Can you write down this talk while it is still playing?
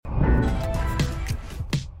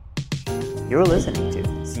You're listening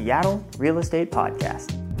to Seattle Real Estate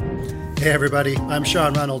Podcast. Hey everybody, I'm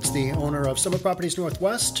Sean Reynolds, the owner of Summit Properties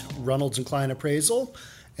Northwest, Reynolds & Klein Appraisal,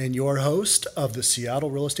 and your host of the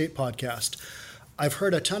Seattle Real Estate Podcast. I've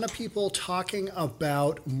heard a ton of people talking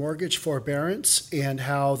about mortgage forbearance and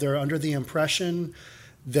how they're under the impression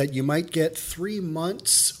that you might get 3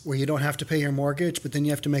 months where you don't have to pay your mortgage, but then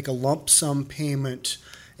you have to make a lump sum payment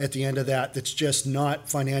at the end of that. That's just not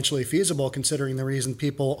financially feasible, considering the reason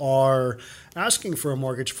people are asking for a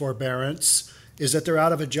mortgage forbearance is that they're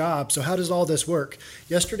out of a job. So how does all this work?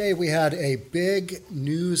 Yesterday, we had a big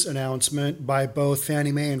news announcement by both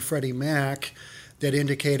Fannie Mae and Freddie Mac that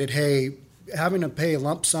indicated, hey, having to pay a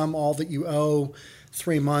lump sum, all that you owe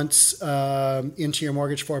 3 months into your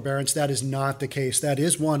mortgage forbearance, that is not the case. That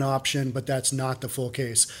is one option, but that's not the full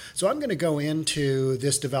case. So I'm going to go into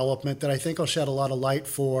this development that I think will shed a lot of light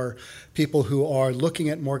for people who are looking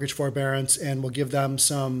at mortgage forbearance and will give them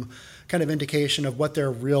some kind of indication of what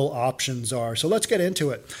their real options are. So let's get into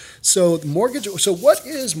it. So what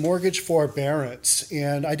is mortgage forbearance?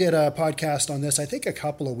 And I did a podcast on this, I think a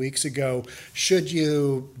couple of weeks ago. Should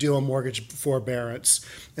you do a mortgage forbearance?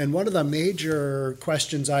 And one of the major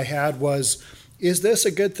questions I had was, is this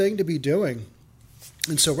a good thing to be doing?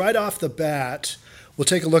 And so right off the bat, we'll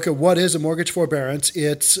take a look at what is a mortgage forbearance.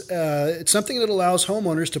 It's something that allows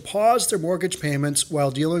homeowners to pause their mortgage payments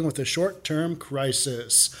while dealing with a short-term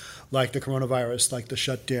crisis, like the coronavirus, like the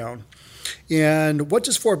shutdown. And what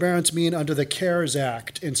does forbearance mean under the CARES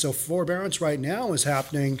Act? And so forbearance right now is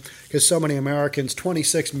happening because so many Americans,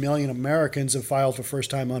 26 million Americans, have filed for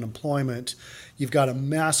first-time unemployment. You've got a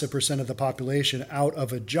massive percent of the population out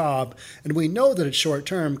of a job. And we know that it's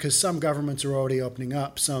short-term because some governments are already opening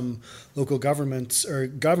up. Some local governments or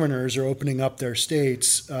governors are opening up their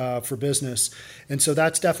states for business. And so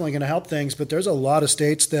that's definitely going to help things. But there's a lot of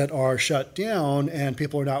states that are shut down and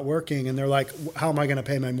people are not working. And they're like, how am I going to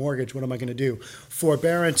pay my mortgage? What am I going to do?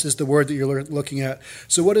 Forbearance is the word that you're looking at.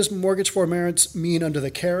 So what does mortgage forbearance mean under the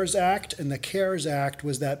CARES Act? And the CARES Act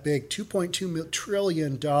was that big $2.2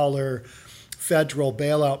 trillion federal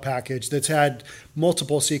bailout package that's had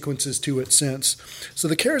multiple sequences to it since. So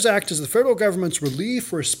the CARES Act is the federal government's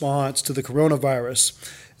relief response to the coronavirus,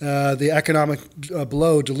 the economic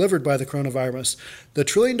blow delivered by the coronavirus. The $1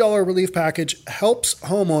 trillion relief package helps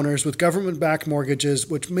homeowners with government-backed mortgages,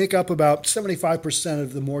 which make up about 75%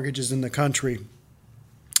 of the mortgages in the country.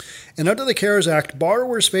 And under the CARES Act,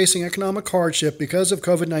 borrowers facing economic hardship because of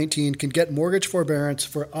COVID-19 can get mortgage forbearance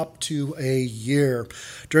for up to a year.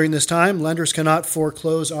 During this time, lenders cannot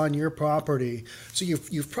foreclose on your property. So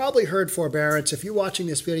you've probably heard forbearance. If you're watching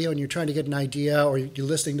this video and you're trying to get an idea, or you're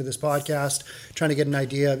listening to this podcast, trying to get an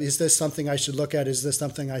idea of, is this something I should look at? Is this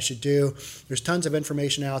something I should do? There's tons of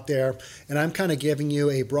information out there. And I'm kind of giving you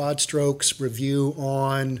a broad strokes review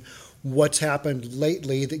on what's happened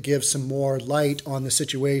lately that gives some more light on the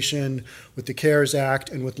situation with the CARES Act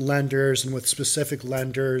and with lenders and with specific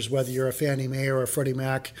lenders, whether you're a Fannie Mae or a Freddie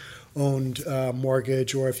Mac owned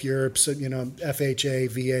mortgage, or if you're, FHA,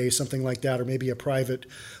 VA, something like that, or maybe a private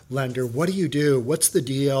lender. What do you do? What's the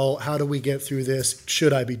deal? How do we get through this?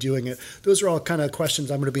 Should I be doing it? Those are all kind of questions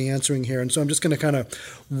I'm going to be answering here. And so I'm just going to kind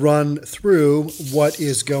of run through what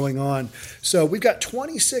is going on. So we've got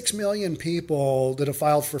 26 million people that have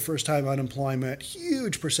filed for first-time unemployment.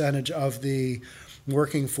 Huge percentage of the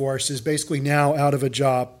working force is basically now out of a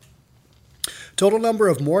job. Total number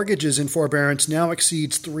of mortgages in forbearance now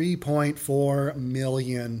exceeds 3.4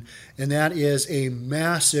 million, and that is a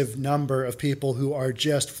massive number of people who are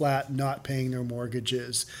just flat not paying their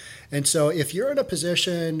mortgages. And so if you're in a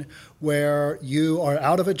position where you are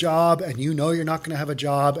out of a job and you know you're not going to have a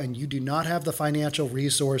job and you do not have the financial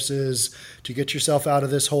resources to get yourself out of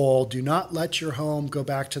this hole, do not let your home go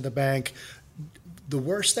back to the bank. The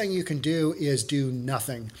worst thing you can do is do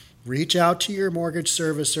nothing. Reach out to your mortgage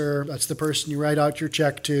servicer. That's the person you write out your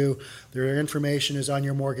check to. Their information is on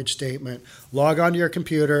your mortgage statement. Log onto your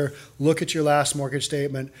computer, look at your last mortgage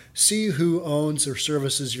statement, see who owns or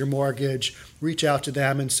services your mortgage, reach out to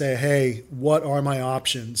them and say, hey, what are my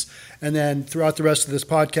options? And then throughout the rest of this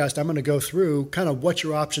podcast, I'm going to go through kind of what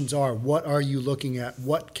your options are. What are you looking at?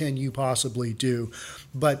 What can you possibly do?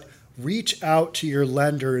 But reach out to your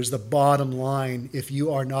lender is the bottom line if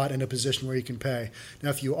you are not in a position where you can pay. Now,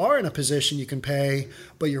 if you are in a position you can pay,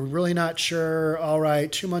 but you're really not sure, all right,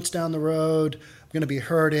 2 months down the road, I'm going to be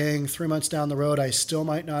hurting. 3 months down the road, I still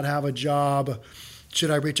might not have a job. Should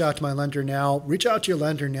I reach out to my lender now? Reach out to your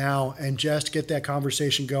lender now and just get that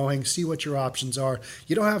conversation going. See what your options are.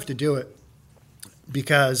 You don't have to do it.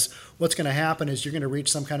 because what's going to happen is you're going to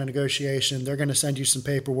reach some kind of negotiation. They're going to send you some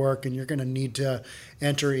paperwork, and you're going to need to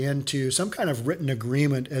enter into some kind of written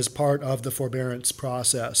agreement as part of the forbearance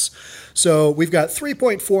process. So we've got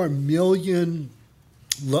 3.4 million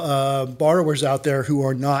borrowers out there who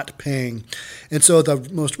are not paying. And so the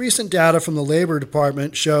most recent data from the Labor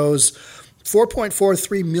Department shows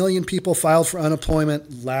 4.43 million people filed for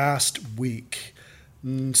unemployment last week.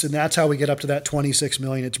 So that's how we get up to that 26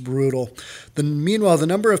 million. It's brutal. Meanwhile, the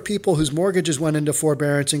number of people whose mortgages went into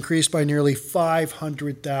forbearance increased by nearly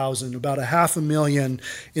 500,000, about 500,000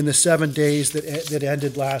 in the 7 days that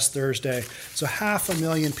ended last Thursday. So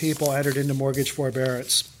 500,000 people entered into mortgage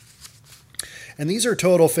forbearance. And these are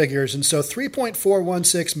total figures. And so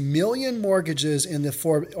 3.416 million mortgages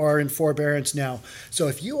are in forbearance now. So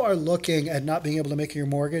if you are looking at not being able to make your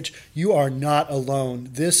mortgage, you are not alone.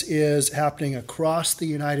 This is happening across the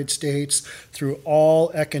United States through all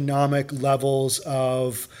economic levels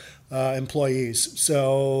of employees.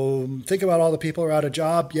 So think about all the people who are out of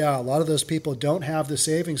job. Yeah, a lot of those people don't have the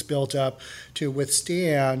savings built up to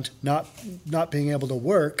withstand not being able to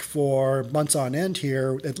work for months on end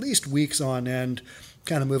here, at least weeks on end,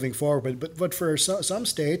 kind of moving forward. But for some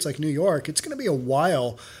states like New York, it's going to be a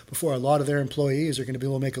while before a lot of their employees are going to be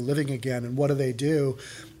able to make a living again. And what do?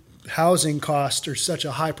 Housing costs are such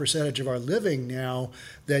a high percentage of our living now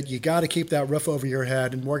that you got to keep that roof over your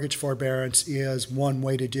head, and mortgage forbearance is one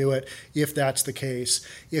way to do it if that's the case.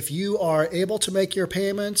 If you are able to make your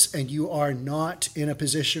payments and you are not in a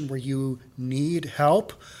position where you need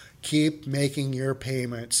help, keep making your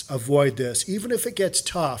payments. Avoid this. Even if it gets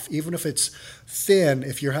tough, even if it's thin,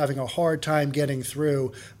 if you're having a hard time getting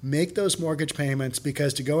through, make those mortgage payments,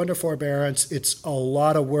 because to go into forbearance, it's a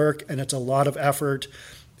lot of work and it's a lot of effort.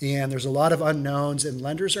 And there's a lot of unknowns, and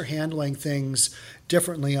lenders are handling things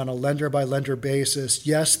differently on a lender-by-lender basis.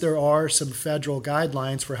 Yes, there are some federal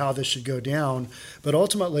guidelines for how this should go down, but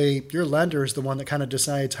ultimately, your lender is the one that kind of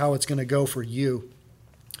decides how it's going to go for you.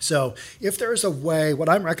 So if there's a way, what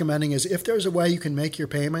I'm recommending is if there's a way you can make your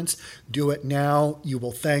payments, do it now. You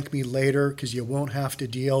will thank me later, because you won't have to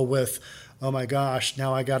deal with, oh my gosh,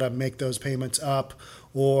 now I got to make those payments up,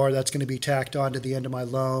 or that's going to be tacked on to the end of my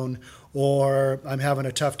loan, or I'm having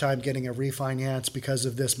a tough time getting a refinance because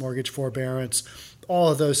of this mortgage forbearance. All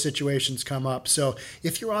of those situations come up. So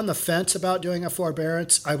if you're on the fence about doing a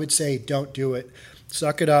forbearance, I would say don't do it.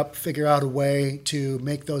 Suck it up, figure out a way to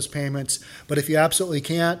make those payments. But if you absolutely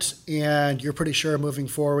can't, and you're pretty sure moving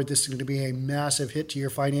forward this is going to be a massive hit to your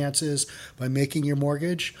finances by making your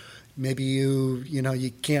mortgage, maybe you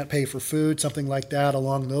can't pay for food, something like that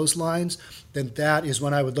along those lines, then that is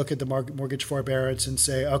when I would look at the mortgage forbearance and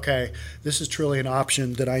say, okay, this is truly an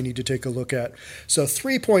option that I need to take a look at. So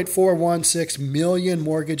 3.416 million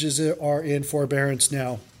mortgages are in forbearance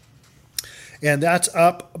now. And that's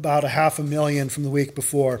up about 500,000 from the week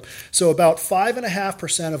before. So about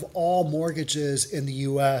 5.5% of all mortgages in the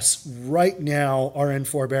U.S. right now are in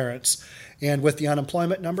forbearance. And with the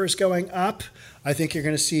unemployment numbers going up, I think you're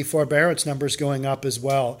going to see forbearance numbers going up as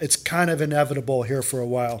well. It's kind of inevitable here for a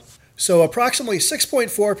while. So approximately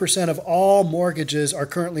 6.4% of all mortgages are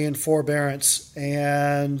currently in forbearance,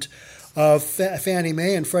 and of Fannie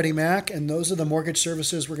Mae and Freddie Mac, and those are the mortgage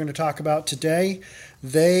services we're going to talk about today.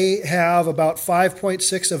 They have about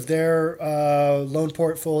 5.6 of their loan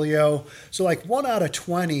portfolio. So like 1 out of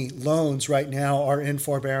 20 loans right now are in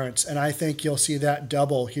forbearance. And I think you'll see that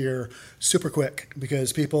double here super quick,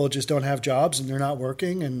 because people just don't have jobs and they're not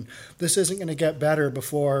working. And this isn't going to get better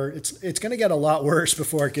before it's going to get a lot worse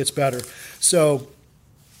before it gets better. So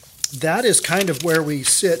that is kind of where we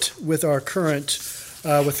sit with our current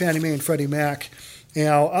with Fannie Mae and Freddie Mac.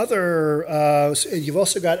 Now, you've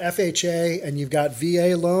also got FHA and you've got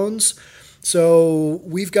VA loans. So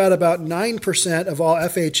we've got about 9% of all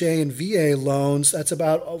FHA and VA loans. That's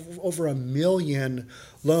about over 1 million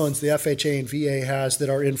loans the FHA and VA has that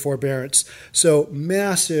are in forbearance. So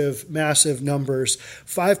massive, massive numbers.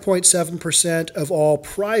 5.7% of all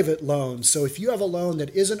private loans. So if you have a loan that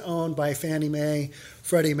isn't owned by Fannie Mae,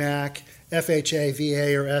 Freddie Mac, FHA,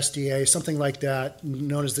 VA, or SDA, something like that,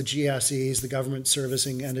 known as the GSEs, the government service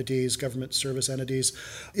entities.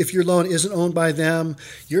 If your loan isn't owned by them,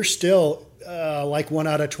 you're still like 1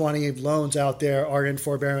 out of 20 loans out there are in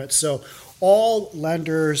forbearance. So all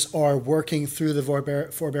lenders are working through the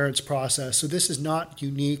forbearance process. So this is not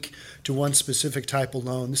unique to one specific type of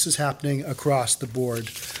loan. This is happening across the board.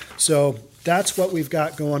 So that's what we've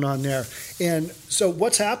got going on there. And so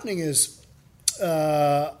what's happening is,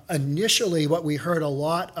 initially what we heard a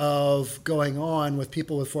lot of going on with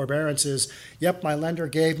people with forbearance is, yep, my lender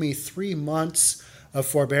gave me 3 months of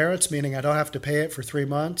forbearance, meaning I don't have to pay it for 3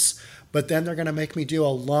 months. but then they're going to make me do a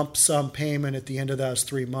lump sum payment at the end of those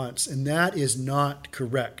 3 months. And that is not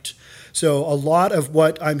correct. So a lot of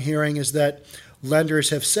what I'm hearing is that lenders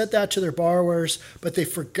have said that to their borrowers, but they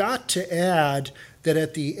forgot to add that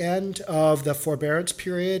at the end of the forbearance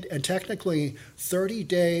period, and technically 30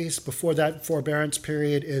 days before that forbearance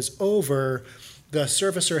period is over, the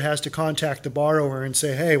servicer has to contact the borrower and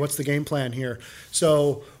say, hey, what's the game plan here?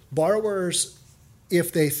 So borrowers,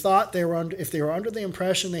 if they were under the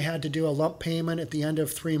impression they had to do a lump payment at the end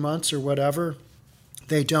of 3 months or whatever,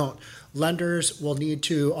 they don't. Lenders will need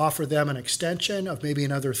to offer them an extension of maybe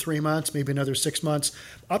another 3 months, maybe another 6 months,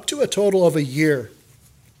 up to a total of a year.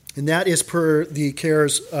 And that is per the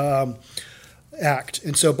CARES Act.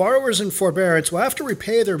 And so borrowers in forbearance will have to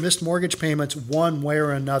repay their missed mortgage payments one way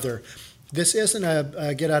or another. This isn't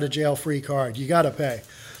a get-out-of-jail-free card. You got to pay.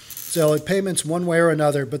 So payments one way or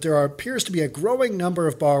another, but there appears to be a growing number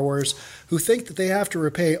of borrowers who think that they have to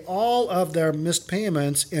repay all of their missed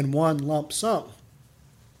payments in one lump sum,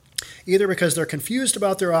 either because they're confused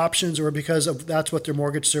about their options or because that's what their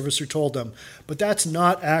mortgage servicer told them. But that's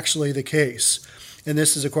not actually the case. And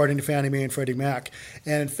this is according to Fannie Mae and Freddie Mac.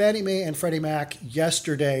 And Fannie Mae and Freddie Mac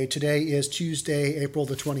yesterday, today is Tuesday, April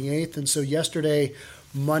the 28th, and so yesterday,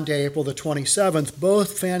 Monday, April the 27th,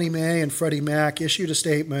 both Fannie Mae and Freddie Mac issued a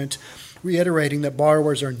statement reiterating that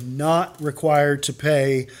borrowers are not required to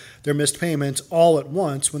pay their missed payments all at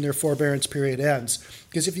once when their forbearance period ends.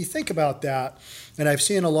 Because if you think about that, and I've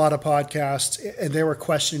seen a lot of podcasts, and they were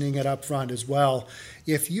questioning it up front as well.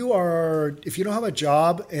 If you don't have a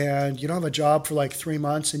job and you don't have a job for like 3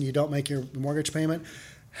 months and you don't make your mortgage payment,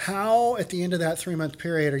 how at the end of that 3-month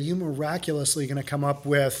period are you miraculously going to come up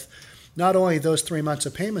with not only those 3 months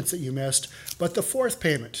of payments that you missed, but the fourth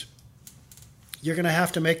payment? You're going to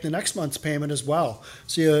have to make the next month's payment as well.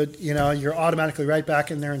 So you're automatically right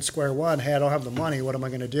back in there in square one. Hey, I don't have the money. What am I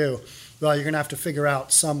going to do? Well, you're going to have to figure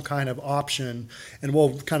out some kind of option, and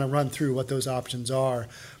we'll kind of run through what those options are.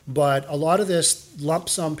 But a lot of this lump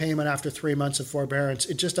sum payment after 3 months of forbearance,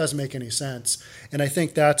 it just doesn't make any sense. And I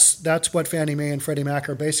think that's what Fannie Mae and Freddie Mac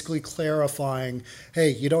are basically clarifying. Hey,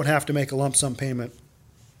 you don't have to make a lump sum payment.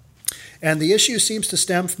 And the issue seems to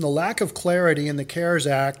stem from the lack of clarity in the CARES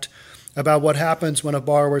Act about what happens when a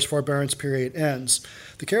borrower's forbearance period ends.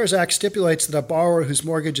 The CARES Act stipulates that a borrower whose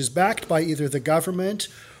mortgage is backed by either the government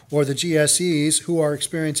or the GSEs who are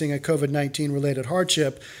experiencing a COVID-19 related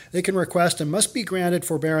hardship, they can request and must be granted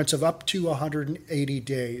forbearance of up to 180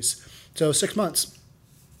 days. So 6 months.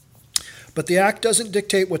 But the act doesn't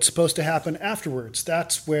dictate what's supposed to happen afterwards.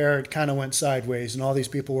 That's where it kind of went sideways, and all these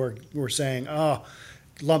people were saying, oh,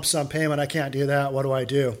 lump sum payment, I can't do that, what do I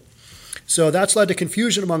do? So that's led to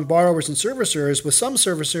confusion among borrowers and servicers, with some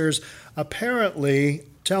servicers apparently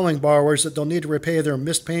telling borrowers that they'll need to repay their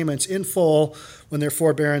missed payments in full when their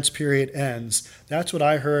forbearance period ends. That's what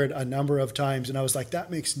I heard a number of times, and I was like,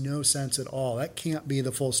 that makes no sense at all. That can't be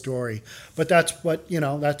the full story. But that's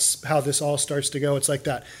that's how this all starts to go. It's like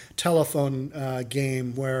that telephone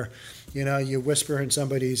game where you whisper in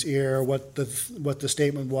somebody's ear what the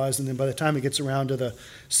statement was, and then by the time it gets around to the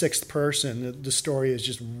sixth person, the story is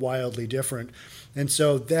just wildly different. And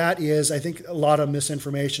so that is, I think, a lot of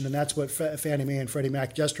misinformation, and that's what Fannie Mae and Freddie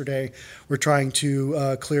Mac yesterday were trying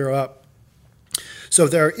to clear up. So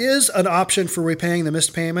there is an option for repaying the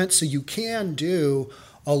missed payments, so you can do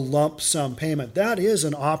a lump sum payment. That is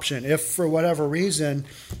an option. If for whatever reason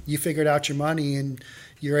you figured out your money and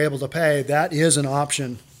you're able to pay, that is an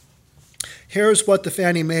option. Here's what the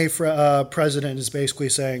Fannie Mae president is basically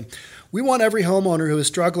saying. We want every homeowner who is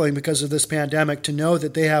struggling because of this pandemic to know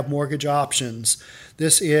that they have mortgage options.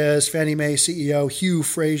 This is Fannie Mae CEO Hugh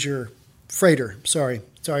Frater. Sorry,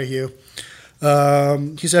 Hugh.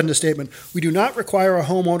 He said in a statement, we do not require a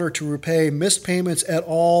homeowner to repay missed payments at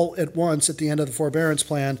all at once at the end of the forbearance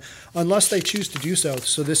plan unless they choose to do so.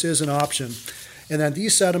 So this is an option. And then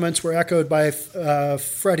these sentiments were echoed by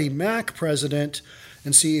Freddie Mac president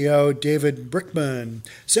and CEO David Brickman.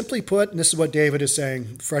 Simply put, and this is what David is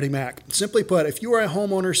saying, Freddie Mac. Simply put, if you are a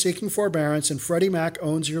homeowner seeking forbearance and Freddie Mac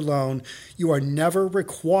owns your loan, you are never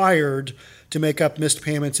required to make up missed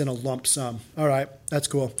payments in a lump sum. All right, that's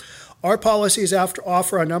cool. Our policies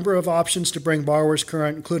offer a number of options to bring borrowers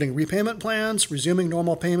current, including repayment plans, resuming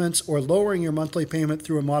normal payments, or lowering your monthly payment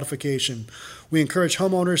through a modification. We encourage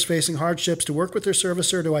homeowners facing hardships to work with their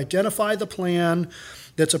servicer to identify the plan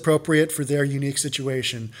that's appropriate for their unique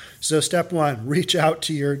situation. So step one, reach out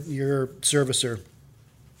to your servicer.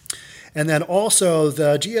 And then also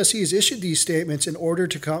the GSEs issued these statements in order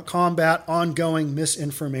to combat ongoing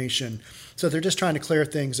misinformation. So they're just trying to clear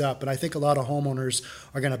things up. And I think a lot of homeowners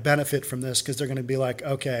are going to benefit from this because they're going to be like,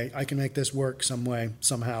 okay, I can make this work some way,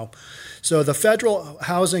 somehow. So the Federal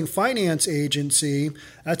Housing Finance Agency,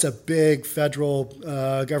 that's a big federal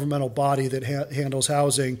governmental body that handles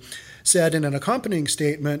housing, said in an accompanying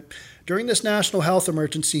statement, during this national health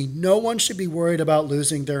emergency, no one should be worried about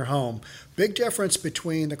losing their home. Big difference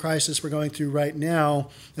between the crisis we're going through right now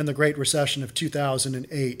and the Great Recession of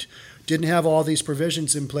 2008. Didn't have all these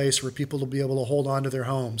provisions in place for people to be able to hold on to their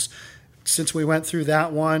homes. Since we went through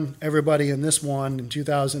that one, everybody in this one in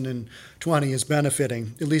 2020 is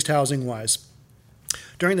benefiting, at least housing-wise.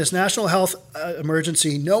 During this national health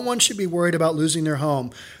emergency, no one should be worried about losing their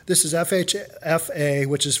home. This is FHFA,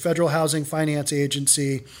 which is Federal Housing Finance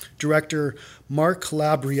Agency Director Mark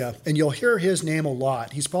Calabria, and you'll hear his name a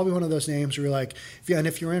lot. He's probably one of those names where you're like,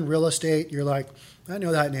 if you're in real estate, you're like, I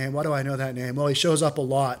know that name. Why do I know that name? Well, he shows up a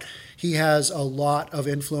lot. He has a lot of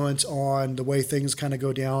influence on the way things kind of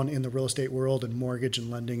go down in the real estate world and mortgage and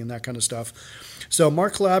lending and that kind of stuff. So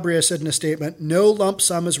Mark Calabria said in a statement, no lump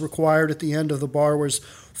sum is required at the end of the borrower's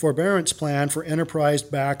forbearance plan for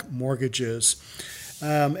enterprise-backed mortgages.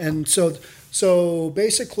 And so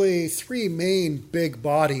basically three main big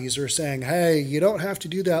bodies are saying, hey, you don't have to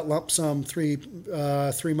do that lump sum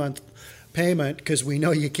three-month payment because we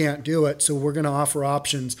know you can't do it, so we're going to offer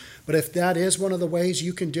options. But if that is one of the ways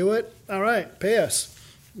you can do it, all right, pay us.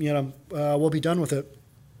 We'll be done with it.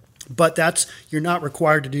 But you're not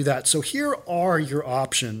required to do that. So here are your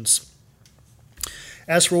options.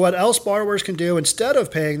 As for what else borrowers can do instead of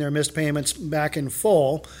paying their missed payments back in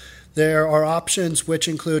full, there are options which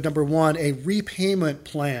include, number one, a repayment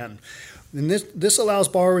plan. And this allows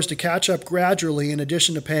borrowers to catch up gradually in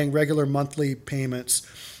addition to paying regular monthly payments.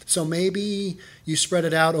 So maybe you spread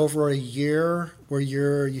it out over a year where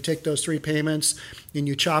you take those three payments and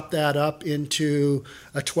you chop that up into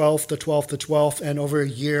a 12th, the 12th, the 12th, and over a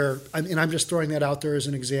year, and I'm just throwing that out there as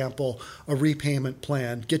an example, a repayment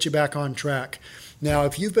plan, get you back on track. Now,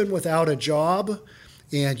 if you've been without a job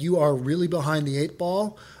and you are really behind the eight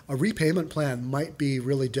ball, a repayment plan might be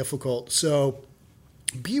really difficult. So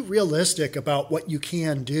be realistic about what you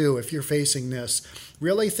can do if you're facing this.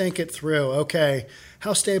 Really think it through. Okay,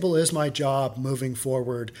 how stable is my job moving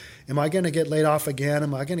forward? Am I going to get laid off again?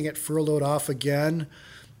 Am I going to get furloughed off again?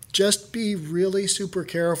 Just be really super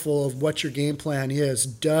careful of what your game plan is.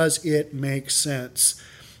 Does it make sense?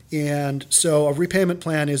 And so a repayment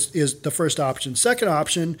plan is the first option. Second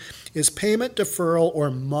option is payment deferral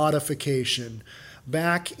or modification.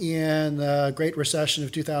 Back in the Great Recession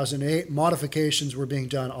of 2008, modifications were being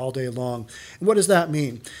done all day long. And what does that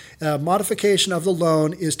mean? Modification of the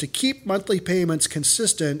loan is to keep monthly payments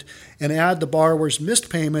consistent and add the borrower's missed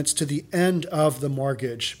payments to the end of the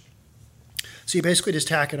mortgage. So you basically just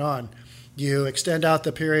tack it on. You extend out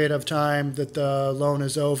the period of time that the loan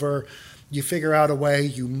is over. You figure out a way,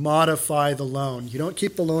 you modify the loan. You don't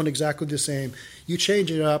keep the loan exactly the same. You change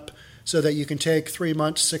it up so that you can take 3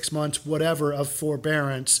 months, 6 months, whatever of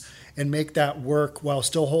forbearance and make that work while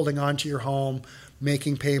still holding on to your home,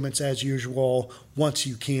 making payments as usual once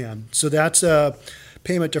you can. So that's a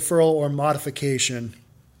payment deferral or modification.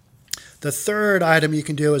 The third item you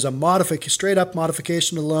can do is a straight up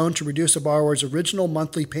modification of the loan to reduce a borrower's original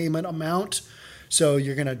monthly payment amount. So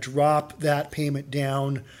you're going to drop that payment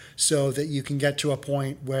down so that you can get to a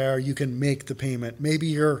point where you can make the payment. Maybe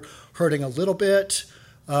you're hurting a little bit,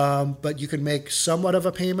 but you can make somewhat of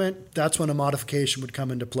a payment. That's when a modification would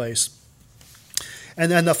come into place.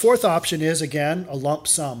 And then the fourth option is, again, a lump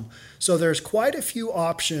sum. So there's quite a few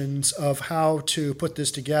options of how to put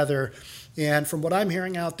this together. And from what I'm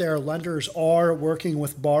hearing out there, lenders are working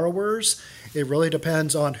with borrowers. It really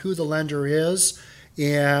depends on who the lender is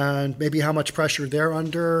and maybe how much pressure they're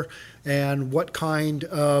under and what kind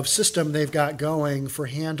of system they've got going for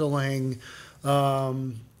handling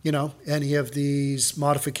any of these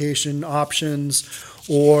modification options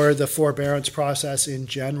or the forbearance process in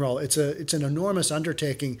general. It's an enormous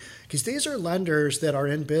undertaking because these are lenders that are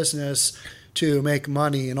in business to make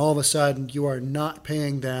money, and all of a sudden you are not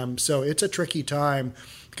paying them. So it's a tricky time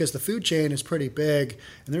because the food chain is pretty big,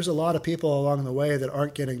 and there's a lot of people along the way that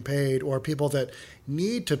aren't getting paid or people that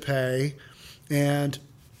need to pay and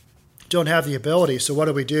don't have the ability. So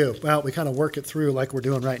what do? Well, we kind of work it through like we're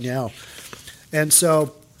doing right now. And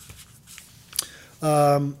so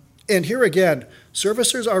and here again,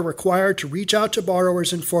 servicers are required to reach out to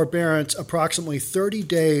borrowers in forbearance approximately 30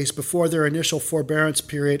 days before their initial forbearance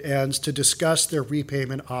period ends to discuss their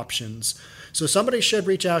repayment options. So somebody should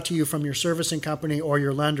reach out to you from your servicing company or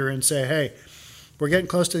your lender and say, hey, we're getting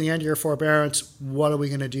close to the end of your forbearance. What are we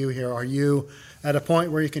going to do here? Are you at a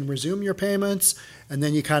point where you can resume your payments and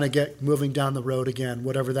then you kind of get moving down the road again,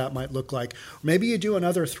 whatever that might look like? Maybe you do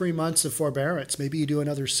another 3 months of forbearance. Maybe you do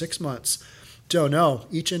another 6 months. Don't know.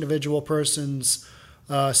 Each individual person's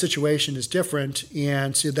situation is different.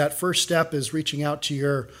 And so that first step is reaching out to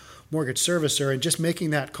your mortgage servicer and just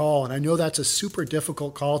making that call. And I know that's a super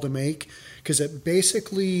difficult call to make because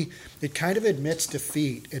it kind of admits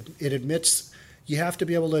defeat. It admits, you have to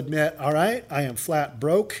be able to admit, all right, I am flat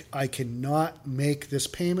broke. I cannot make this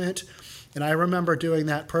payment. And I remember doing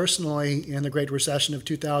that personally in the Great Recession of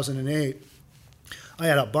 2008. I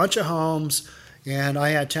had a bunch of homes and I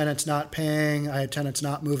had tenants not paying. I had tenants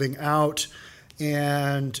not moving out.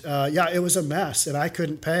 And it was a mess and I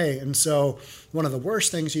couldn't pay. And so one of the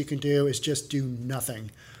worst things you can do is just do nothing.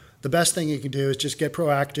 The best thing you can do is just get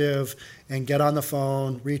proactive and get on the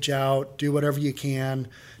phone, reach out, do whatever you can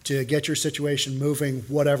to get your situation moving,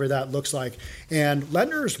 whatever that looks like. And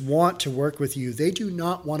lenders want to work with you. They do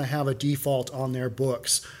not want to have a default on their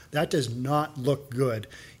books. That does not look good.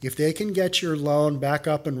 If they can get your loan back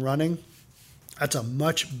up and running, that's a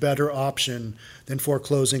much better option than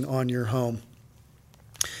foreclosing on your home.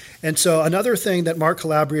 And so another thing that Mark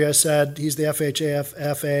Calabria said, he's the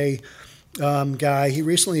FHA guy, he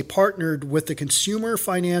recently partnered with the Consumer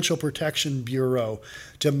Financial Protection Bureau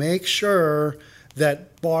to make sure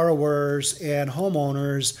that borrowers and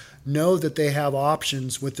homeowners know that they have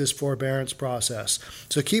options with this forbearance process.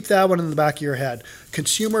 So keep that one in the back of your head.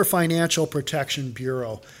 Consumer Financial Protection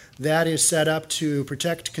Bureau. That is set up to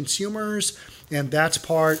protect consumers, and that's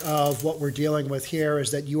part of what we're dealing with here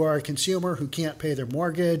is that you are a consumer who can't pay their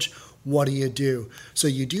mortgage. What do? So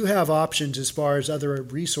you do have options as far as other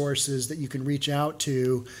resources that you can reach out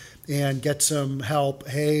to and get some help.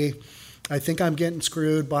 Hey, I think I'm getting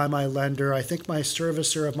screwed by my lender. I think my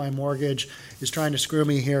servicer of my mortgage is trying to screw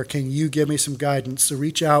me here. Can you give me some guidance? So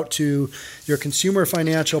reach out to your Consumer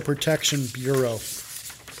Financial Protection Bureau.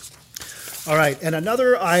 All right, and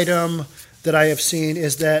another item that I have seen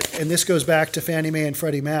is that, and this goes back to Fannie Mae and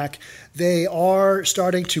Freddie Mac, they are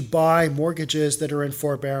starting to buy mortgages that are in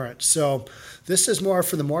forbearance. So this is more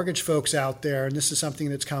for the mortgage folks out there, and this is something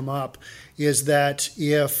that's come up, is that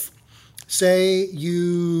if, say,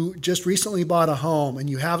 you just recently bought a home and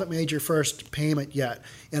you haven't made your first payment yet,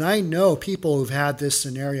 and I know people who've had this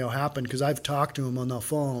scenario happen because I've talked to them on the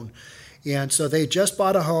phone, and so they just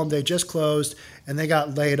bought a home, they just closed, and they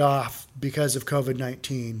got laid off because of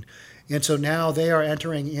COVID-19. And so now they are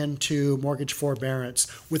entering into mortgage forbearance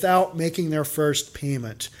without making their first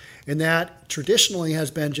payment. And that traditionally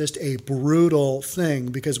has been just a brutal thing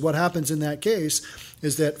because what happens in that case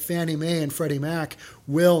is that Fannie Mae and Freddie Mac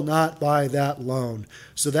will not buy that loan.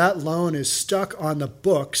 So that loan is stuck on the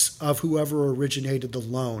books of whoever originated the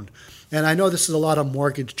loan. And I know this is a lot of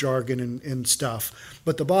mortgage jargon and stuff,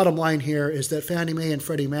 but the bottom line here is that Fannie Mae and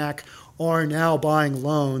Freddie Mac are now buying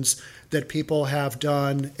loans that people have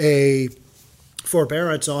done a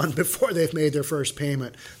forbearance on before they've made their first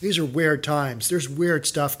payment. These are weird times. There's weird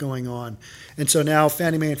stuff going on. And so now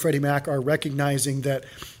Fannie Mae and Freddie Mac are recognizing that,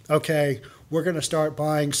 okay, we're going to start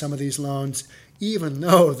buying some of these loans even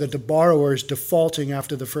though the borrower is defaulting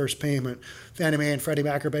after the first payment. Fannie Mae and Freddie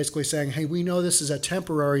Mac are basically saying, hey, we know this is a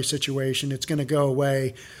temporary situation. It's going to go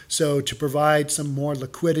away. So to provide some more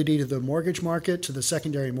liquidity to the mortgage market, to the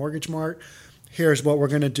secondary mortgage market, here's what we're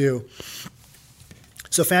going to do.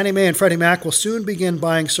 So Fannie Mae and Freddie Mac will soon begin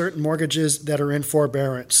buying certain mortgages that are in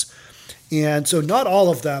forbearance. And so not all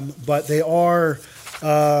of them, but they are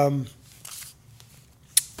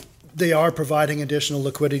providing additional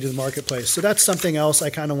liquidity to the marketplace. So that's something else I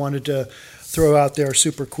kind of wanted to throw out there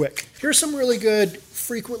super quick. Here's some really good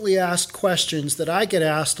frequently asked questions that I get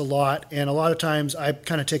asked a lot, and a lot of times I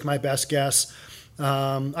kind of take my best guess.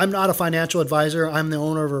 I'm not a financial advisor. I'm the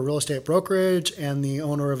owner of a real estate brokerage and the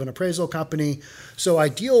owner of an appraisal company. So I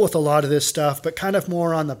deal with a lot of this stuff, but kind of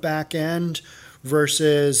more on the back end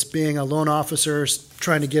versus being a loan officer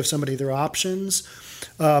trying to give somebody their options.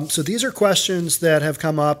 So these are questions that have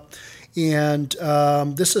come up, and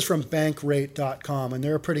this is from bankrate.com, and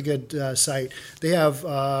they're a pretty good site. They have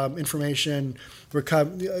information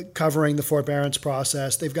covering the forbearance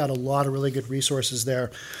process. They've got a lot of really good resources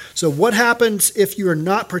there. So what happens if you are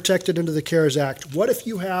not protected under the CARES Act? What if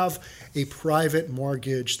you have a private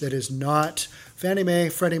mortgage that is not Fannie Mae,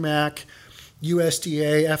 Freddie Mac,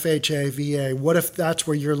 USDA, FHA, VA? What if that's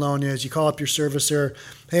where your loan is? You call up your servicer.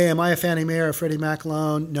 Hey, am I a Fannie Mae or a Freddie Mac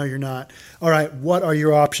loan? No, you're not. All right, what are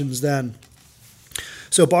your options then?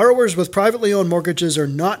 So borrowers with privately owned mortgages are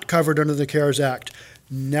not covered under the CARES Act.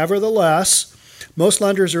 Nevertheless, Most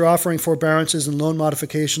lenders are offering forbearances and loan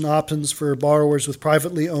modification options for borrowers with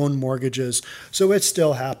privately owned mortgages, so it's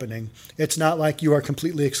still happening. It's not like you are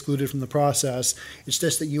completely excluded from the process. It's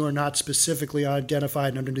just that you are not specifically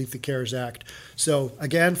identified underneath the CARES Act. So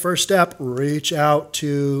again, first step, reach out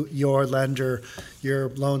to your lender, your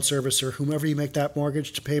loan servicer, whomever you make that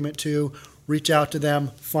mortgage payment to. Reach out to them,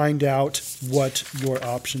 find out what your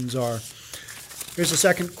options are. Here's the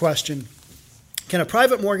second question. Can a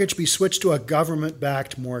private mortgage be switched to a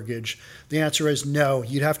government-backed mortgage? The answer is no.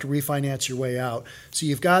 You'd have to refinance your way out. So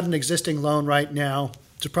you've got an existing loan right now.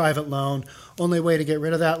 It's a private loan. Only way to get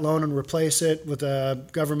rid of that loan and replace it with a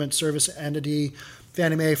government service entity,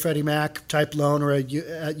 Fannie Mae, Freddie Mac type loan, or a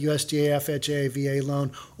USDA, FHA, VA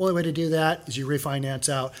loan. Only way to do that is you refinance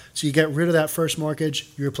out. So you get rid of that first mortgage,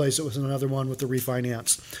 you replace it with another one with the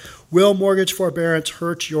refinance. Will mortgage forbearance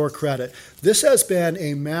hurt your credit? This has been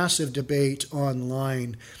a massive debate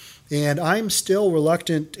online, and I'm still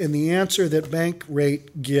reluctant, and the answer that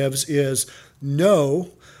Bankrate gives is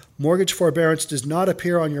no. Mortgage forbearance does not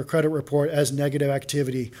appear on your credit report as negative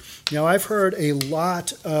activity. Now, I've heard a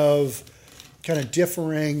lot of kind of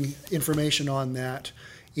differing information on that,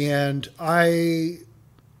 and I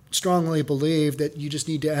strongly believe that you just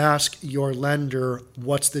need to ask your lender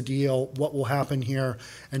what's the deal, what will happen here,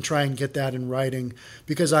 and try and get that in writing.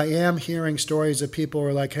 Because I am hearing stories of people who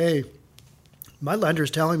are like, hey, my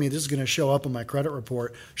lender's telling me this is going to show up on my credit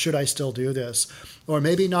report. Should I still do this? Or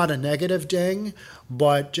maybe not a negative ding,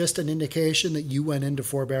 but just an indication that you went into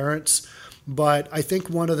forbearance. But I think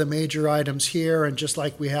one of the major items here, and just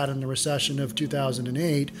like we had in the recession of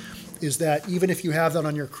 2008, is that even if you have that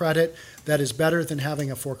on your credit, that is better than having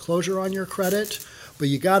a foreclosure on your credit. But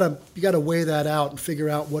you gotta weigh that out and figure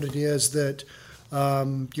out what it is that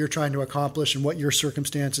you're trying to accomplish and what your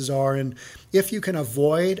circumstances are. And if you can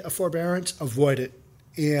avoid a forbearance, avoid it.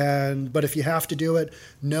 But if you have to do it,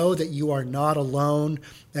 know that you are not alone,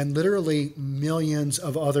 and literally millions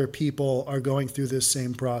of other people are going through this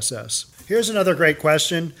same process. Here's another great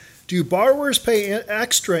question. Do borrowers pay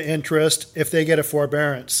extra interest if they get a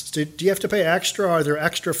forbearance? Do you have to pay extra? Are there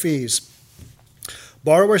extra fees?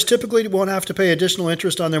 Borrowers typically won't have to pay additional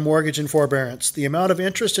interest on their mortgage in forbearance. The amount of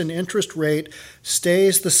interest and interest rate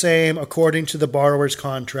stays the same according to the borrower's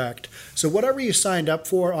contract. So whatever you signed up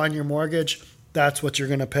for on your mortgage, that's what you're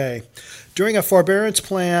going to pay. During a forbearance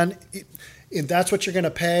plan, if that's what you're going to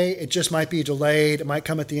pay, it just might be delayed. It might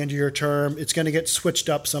come at the end of your term. It's going to get switched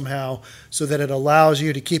up somehow so that it allows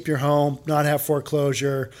you to keep your home, not have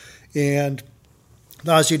foreclosure, and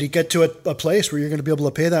allows you to get to a place where you're going to be able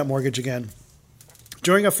to pay that mortgage again.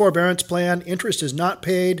 During a forbearance plan, interest is not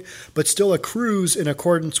paid, but still accrues in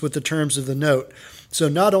accordance with the terms of the note. So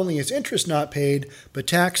not only is interest not paid, but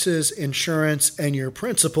taxes, insurance, and your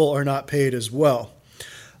principal are not paid as well.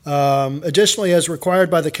 Additionally, as required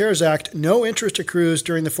by the CARES Act, no interest accrues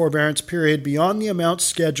during the forbearance period beyond the amount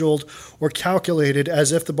scheduled or calculated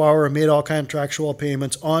as if the borrower made all contractual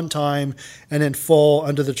payments on time and in full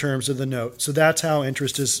under the terms of the note. So that's how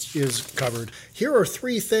interest is covered. Here are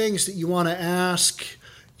 3 things that you want to ask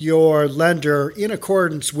your lender in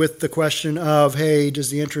accordance with the question of, hey, does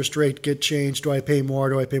the interest rate get changed? Do I pay more?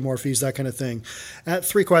 Do I pay more fees? That kind of thing.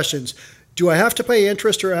 3 questions. Do I have to pay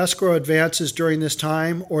interest or escrow advances during this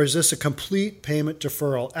time, or is this a complete payment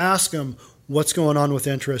deferral? Ask them what's going on with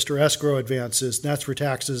interest or escrow advances. That's for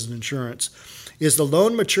taxes and insurance. Is the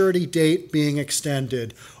loan maturity date being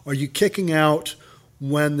extended? Are you kicking out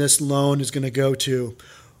when this loan is going to go to?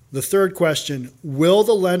 The 3rd question, will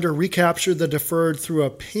the lender recapture the deferred through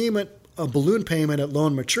a balloon payment at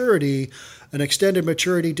loan maturity, an extended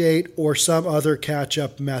maturity date, or some other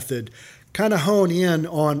catch-up method? Kind of hone in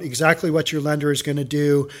on exactly what your lender is going to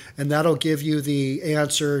do, and that'll give you the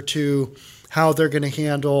answer to how they're going to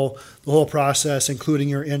handle the whole process, including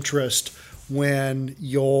your interest, when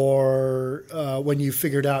you've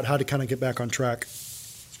figured out how to kind of get back on track.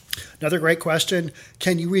 Another great question,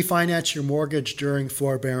 can you refinance your mortgage during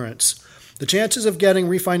forbearance? The chances of getting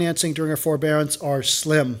refinancing during a forbearance are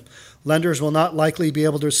slim. Lenders will not likely be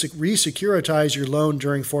able to re-securitize your loan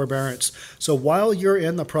during forbearance. So while you're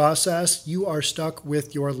in the process, you are stuck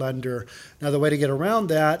with your lender. Now, the way to get around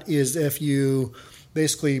that is if you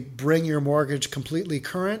basically bring your mortgage completely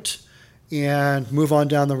current and move on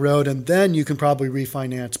down the road, and then you can probably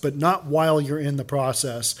refinance, but not while you're in the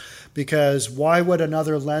process. Because why would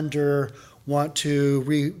another lender want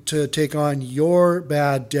to take on your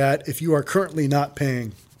bad debt if you are currently not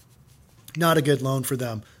paying? Not a good loan for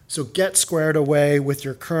them. So get squared away with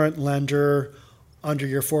your current lender under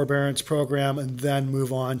your forbearance program and then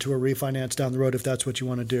move on to a refinance down the road if that's what you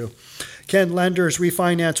want to do. Can lenders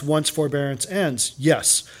refinance once forbearance ends?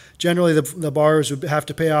 Yes. Generally, the borrowers would have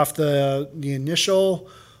to pay off the initial,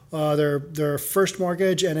 their first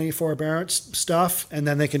mortgage and any forbearance stuff, and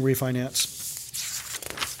then they can refinance.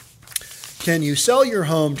 Can you sell your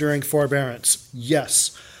home during forbearance?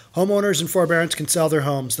 Yes. Homeowners in forbearance can sell their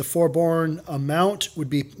homes. The forborne amount would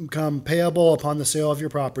become payable upon the sale of your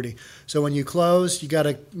property. So when you close, you got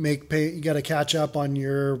to catch up on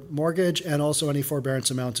your mortgage and also any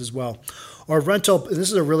forbearance amounts as well. Or rental.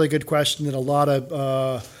 This is a really good question that a lot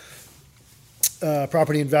of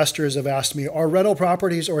property investors have asked me. Are rental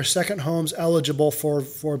properties or second homes eligible for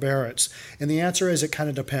forbearance? And the answer is it kind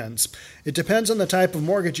of depends. It depends on the type of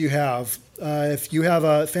mortgage you have. If you have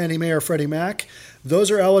a Fannie Mae or Freddie Mac, those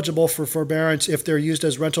are eligible for forbearance if they're used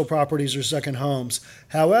as rental properties or second homes.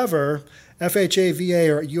 However, FHA,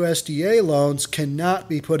 VA, or USDA loans cannot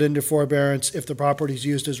be put into forbearance if the property is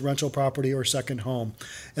used as rental property or second home.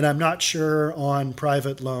 And I'm not sure on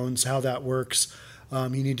private loans how that works. You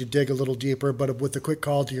need to dig a little deeper, but with a quick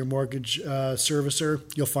call to your mortgage servicer,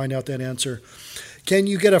 you'll find out that answer. Can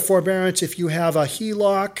you get a forbearance if you have a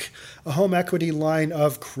HELOC, a home equity line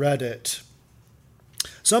of credit?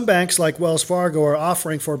 Some banks like Wells Fargo are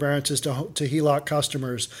offering forbearances to HELOC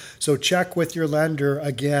customers. So check with your lender,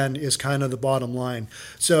 again, is kind of the bottom line.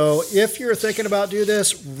 So if you're thinking about doing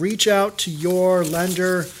this, reach out to your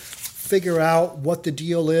lender, figure out what the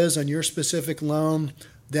deal is on your specific loan.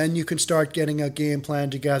 Then you can start getting a game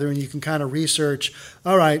plan together and you can kind of research,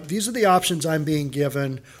 all right, these are the options I'm being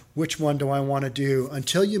given. Which one do I want to do?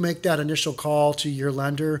 Until you make that initial call to your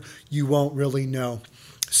lender, you won't really know.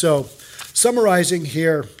 So summarizing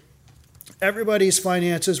here, everybody's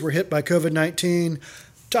finances were hit by COVID-19.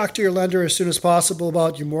 Talk to your lender as soon as possible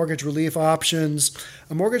about your mortgage relief options.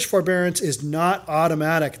 A mortgage forbearance is not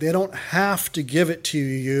automatic. They don't have to give it to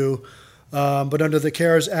you, but under the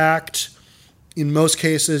CARES Act, in most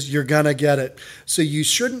cases, you're going to get it. So you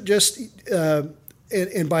shouldn't just,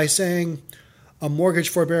 and by saying a mortgage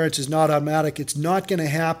forbearance is not automatic, it's not going to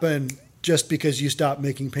happen just because you stop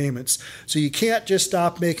making payments. So you can't just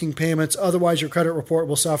stop making payments, otherwise your credit report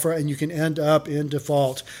will suffer and you can end up in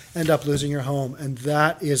default, end up losing your home. And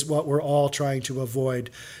that is what we're all trying to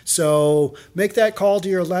avoid. So make that call to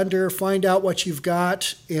your lender, find out what you've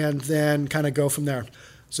got, and then kind of go from there.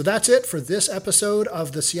 So that's it for this episode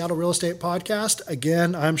of the Seattle Real Estate Podcast.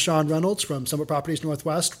 Again, I'm Sean Reynolds from Summit Properties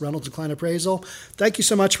Northwest, Reynolds and Klein Appraisal. Thank you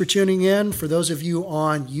so much for tuning in. For those of you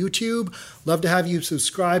on YouTube, love to have you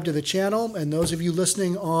subscribe to the channel. And those of you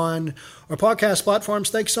listening on our podcast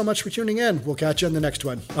platforms, thanks so much for tuning in. We'll catch you on the next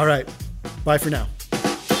one. All right. Bye for now.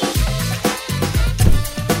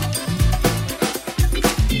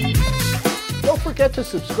 Don't forget to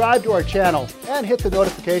subscribe to our channel and hit the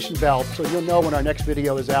notification bell so you'll know when our next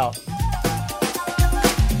video is out.